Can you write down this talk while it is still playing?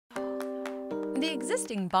The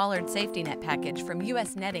existing Bollard safety net package from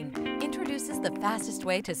US Netting introduces the fastest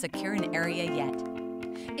way to secure an area yet.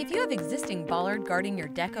 If you have existing Bollard guarding your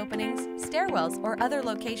deck openings, stairwells, or other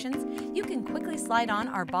locations, you can quickly slide on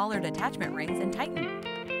our Bollard attachment rings and tighten.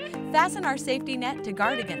 Fasten our safety net to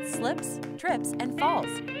guard against slips, trips, and falls.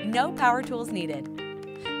 No power tools needed.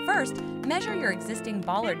 First, measure your existing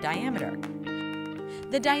Bollard diameter.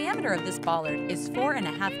 The diameter of this Bollard is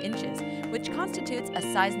 4.5 inches, which constitutes a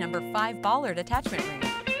size number 5 Bollard attachment ring.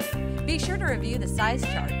 Be sure to review the size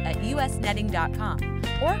chart at usnetting.com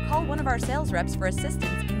or call one of our sales reps for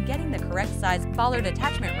assistance in getting the correct size Bollard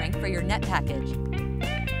attachment ring for your net package.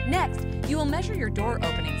 Next, you will measure your door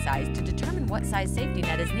opening size to determine what size safety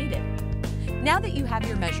net is needed. Now that you have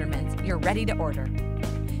your measurements, you're ready to order.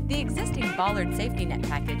 The existing Bollard safety net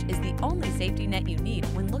package is the only safety net you need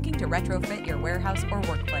when looking to retrofit your warehouse or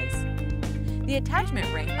workplace. The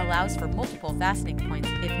attachment ring allows for multiple fastening points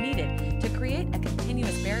if needed to create a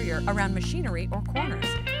continuous barrier around machinery or corners.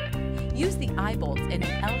 Use the eye bolts in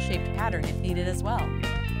an L-shaped pattern if needed as well.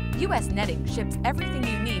 US Netting ships everything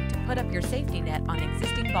you need to put up your safety net on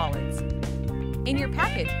existing Bollards. In your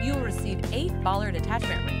package, you will receive 8 Bollard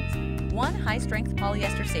attachment rings, 1 high-strength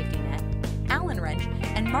polyester safety net, Allen wrench,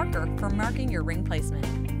 and marker for marking your ring placement.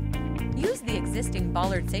 Use the existing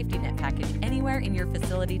Bollard safety net package anywhere in your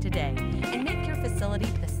facility today and make your facility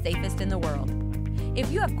the safest in the world.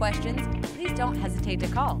 If you have questions, please don't hesitate to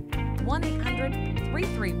call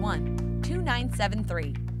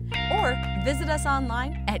 1-800-331-2973 or visit us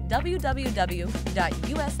online at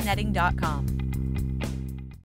www.usnetting.com.